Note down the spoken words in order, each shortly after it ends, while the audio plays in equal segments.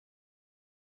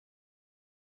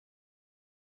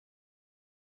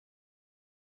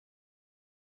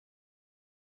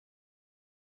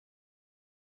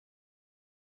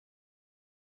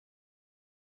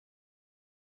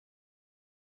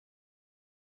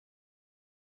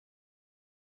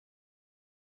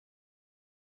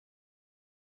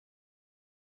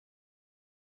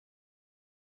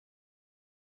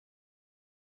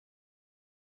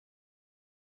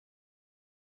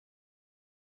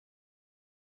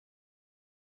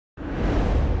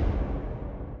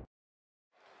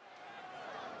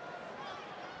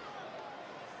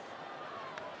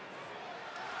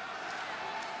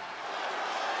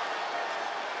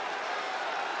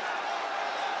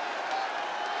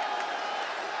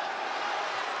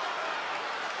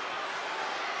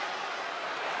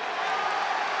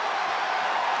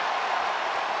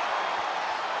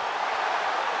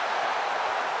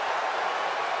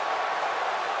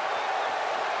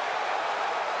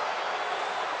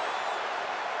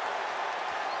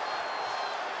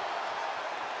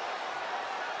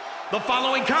The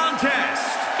following contest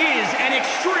is an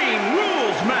Extreme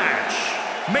Rules match.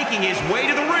 Making his way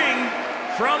to the ring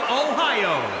from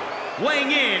Ohio,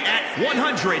 weighing in at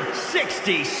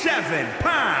 167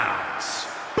 pounds,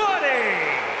 Buddy!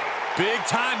 Big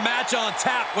time match on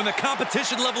tap. When the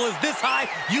competition level is this high,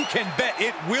 you can bet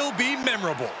it will be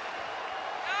memorable.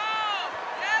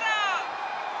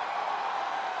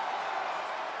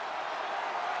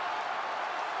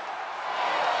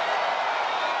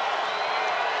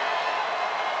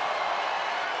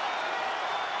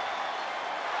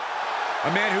 A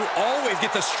man who always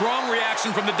gets a strong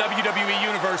reaction from the WWE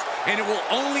Universe, and it will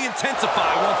only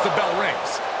intensify once the bell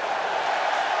rings.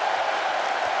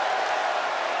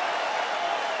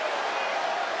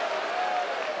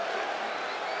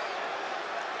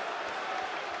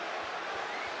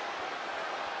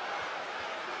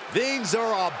 Things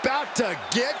are about to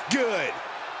get good.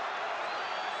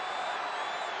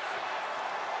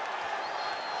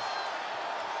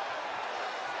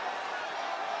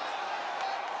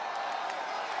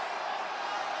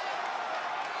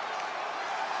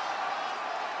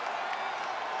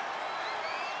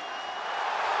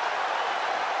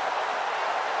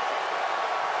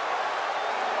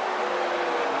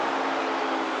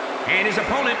 And his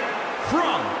opponent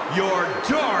from your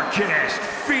darkest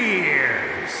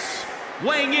fears,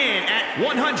 weighing in at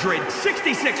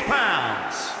 166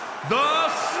 pounds, the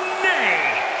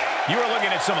Snake. You are looking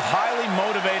at some highly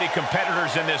motivated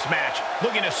competitors in this match,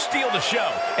 looking to steal the show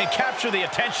and capture the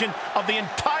attention of the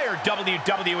entire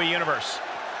WWE Universe.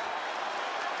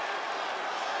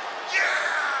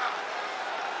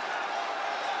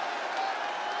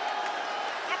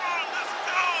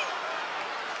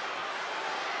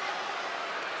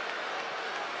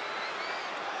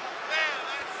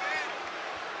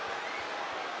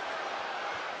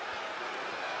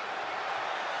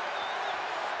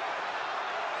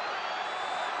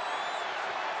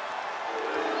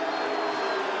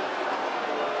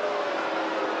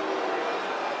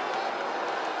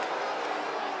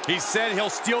 He said he'll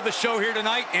steal the show here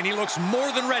tonight, and he looks more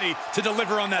than ready to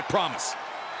deliver on that promise.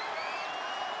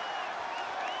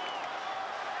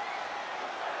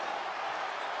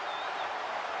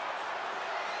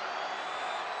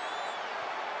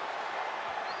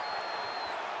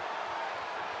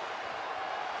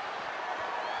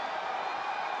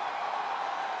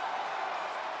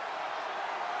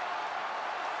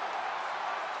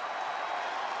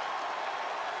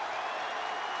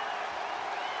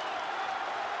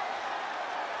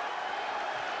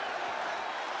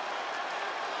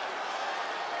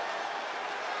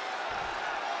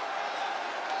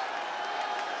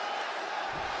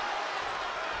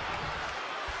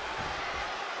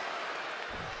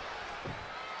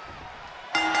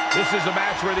 This is a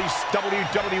match where these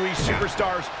WWE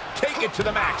superstars take it to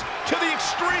the max, to the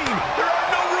extreme. There are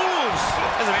no rules.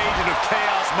 As an agent of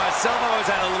chaos myself, I've always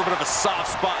had a little bit of a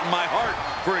soft spot in my heart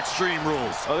for Extreme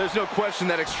Rules. Oh, there's no question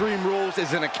that Extreme Rules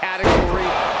is in a category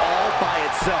all by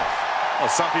itself. Well,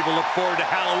 some people look forward to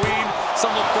Halloween,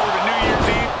 some look forward to New Year's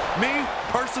Eve. Me,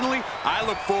 personally, I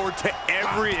look forward to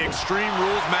every Extreme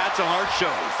Rules match on our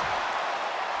shows.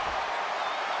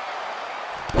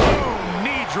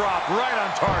 Drop right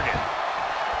on target.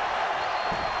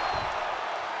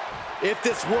 If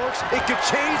this works, it could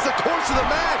change the course of the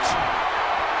match.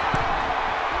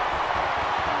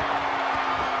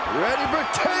 Ready for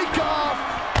takeoff.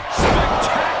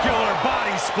 Spectacular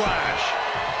body splash.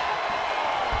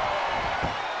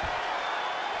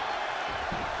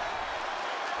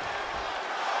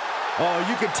 Oh,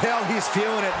 you can tell he's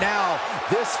feeling it now.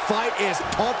 This fight is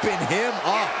pumping him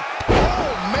up.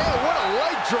 Oh, man, what a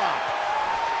leg drop.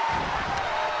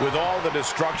 With all the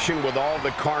destruction, with all the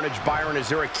carnage, Byron, is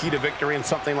there a key to victory in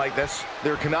something like this?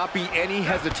 There cannot be any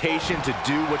hesitation to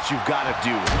do what you've got to do.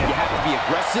 You have to be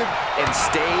aggressive and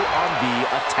stay on the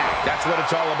attack. That's what it's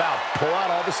all about. Pull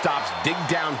out all the stops, dig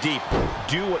down deep,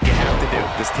 do what you have to do.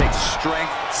 This takes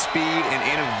strength, speed, and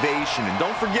innovation. And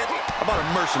don't forget about a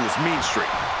merciless mean streak.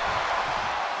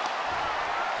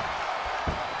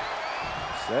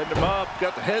 Setting him up,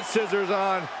 got the head scissors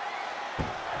on.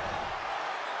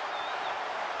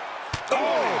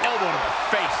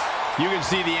 You can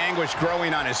see the anguish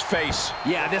growing on his face.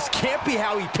 Yeah, this can't be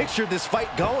how he pictured this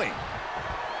fight going.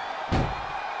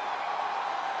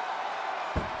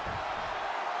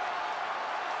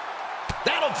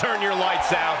 That'll turn your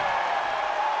lights out.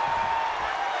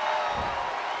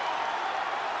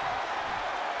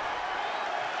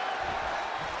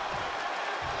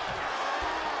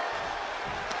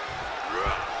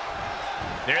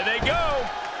 There they go.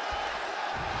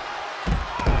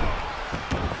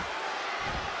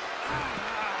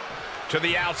 To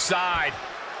the outside.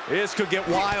 This could get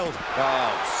wild.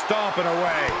 Oh, stomping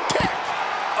away. Kick!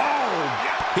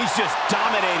 Oh! He's just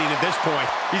dominating at this point.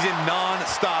 He's in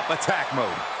non-stop attack mode.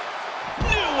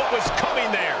 Knew what was coming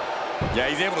there. Yeah,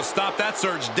 he's able to stop that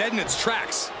surge dead in its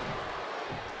tracks.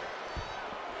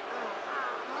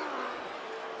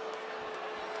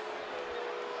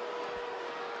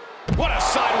 What a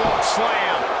sidewalk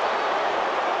slam.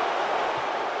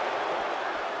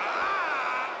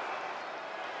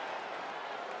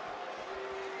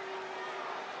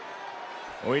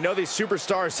 We know these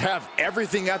superstars have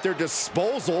everything at their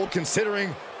disposal,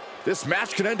 considering this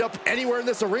match could end up anywhere in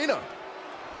this arena.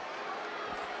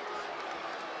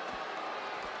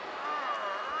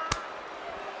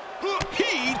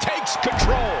 He takes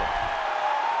control.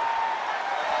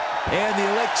 And the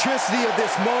electricity of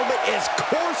this moment is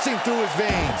coursing through his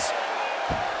veins.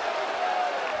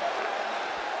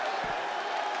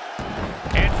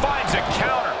 And finds a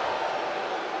counter.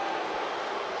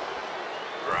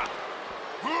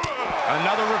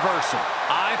 Another reversal.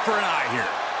 Eye for an eye here.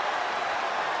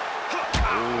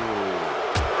 Ooh.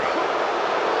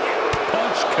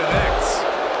 Punch connects.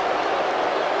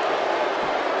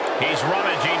 He's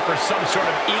rummaging for some sort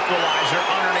of equalizer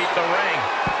underneath the ring.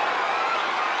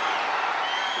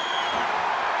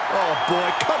 Oh boy,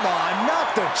 come on,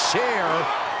 not the chair.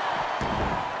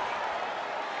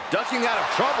 Ducking out of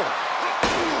trouble.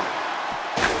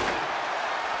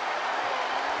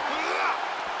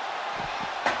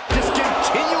 Just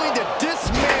continuing to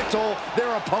dismantle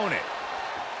their opponent.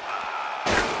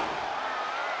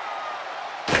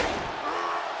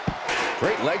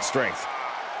 Great leg strength.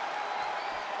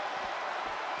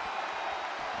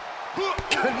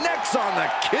 Connects on the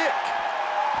kick.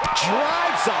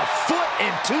 Drives a foot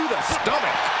into the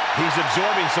stomach. He's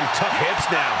absorbing some tough hits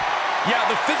now. Yeah,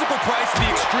 the physical price of the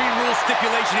Extreme Rules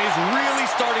stipulation is really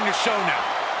starting to show now.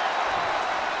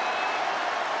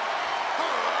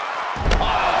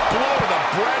 Blow to the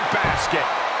breadbasket.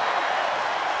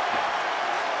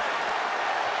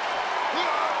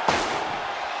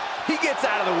 He gets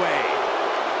out of the way.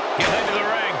 He'll head to the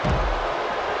ring.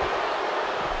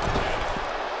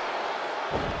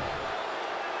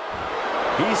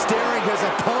 He's staring his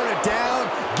opponent down,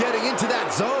 getting into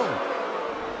that zone.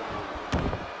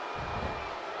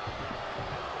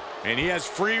 And he has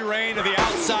free reign to the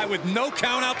outside with no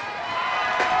count up.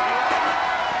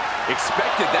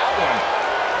 Expected that one.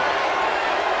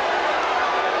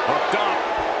 Hooked up.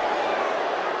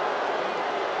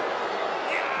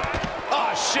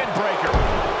 Ah, shin breaker.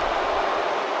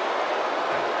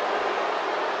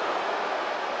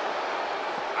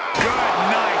 Good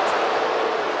night.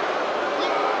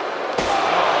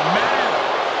 Oh, man.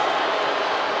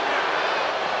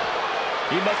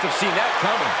 He must have seen that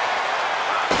coming.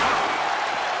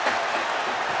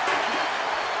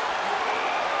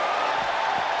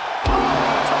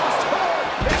 Tossed hard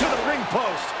into the ring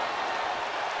post.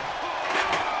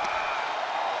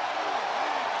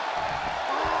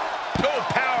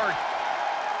 Powered.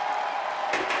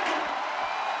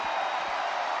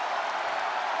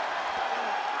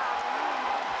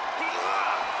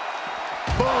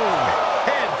 Boom.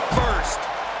 Head first.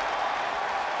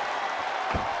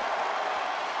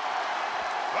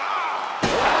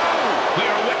 We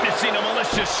are witnessing a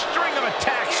malicious string of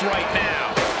attacks right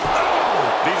now.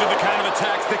 These are the kind of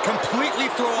attacks that completely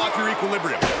throw off your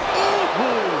equilibrium.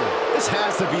 Ooh, this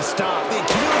has to be stopped. The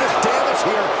cumulative damage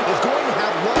here is going to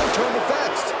have long-term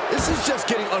effects. This is just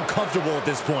getting uncomfortable at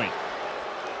this point.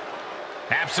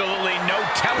 Absolutely no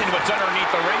telling what's underneath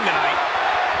the ring tonight.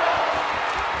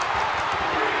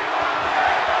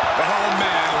 Oh,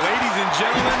 man. Ladies and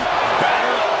gentlemen,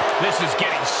 Battle. This is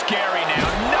getting scary now.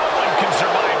 No one can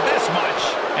survive this much.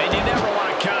 And you never want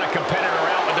to count a competitor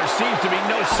out, but there seems to be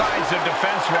no signs of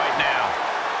defense right now.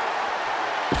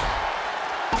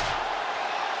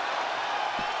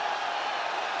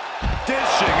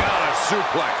 dishing out a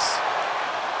suplex.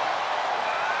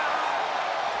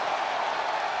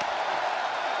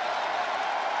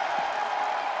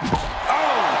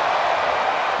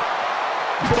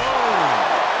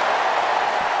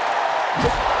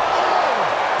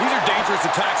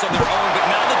 Attacks on their own, but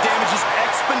now the damage is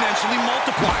exponentially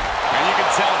multiplied. And you can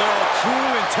tell there are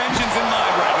true intentions in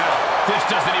mind right now. This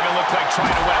doesn't even look like trying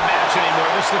to win a match anymore.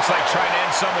 This looks like trying to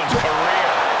end someone's career.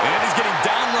 And it is getting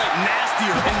downright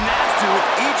nastier and nastier with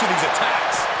each of these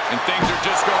attacks. And things are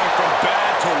just going from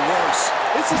bad to worse.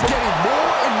 This is getting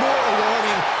more and more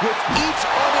alarming with each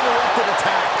uninterrupted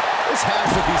attack. This has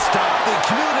to be stopped. The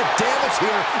cumulative damage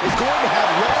here is going to have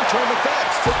long-term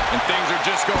effects. And things are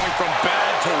just going from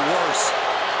bad to worse.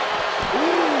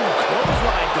 Ooh,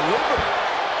 clothesline delivered.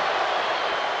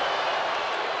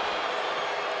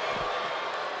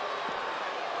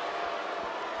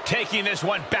 taking this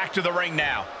one back to the ring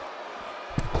now.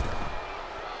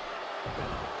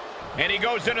 And he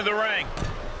goes into the ring.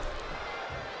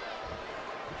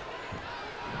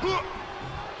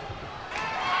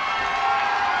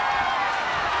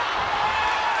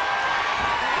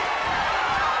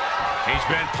 He's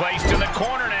been placed in the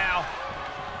corner now.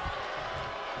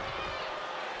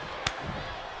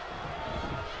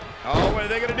 Oh, what are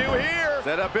they going to do here?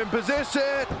 Set up in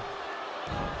position.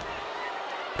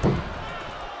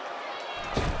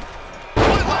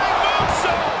 Footline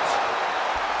moonsault.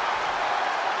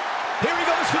 Here he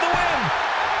goes for the win.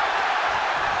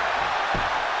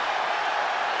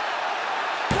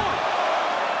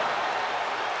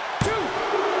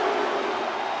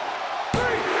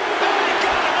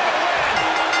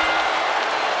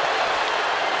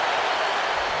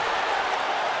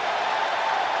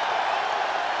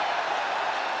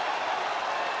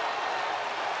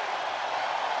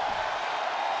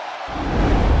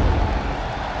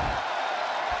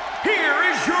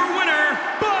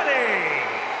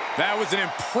 That was an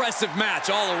impressive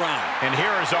match all around. And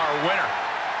here is our winner.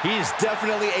 He's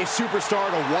definitely a superstar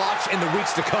to watch in the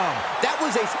weeks to come. That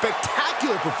was a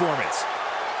spectacular performance.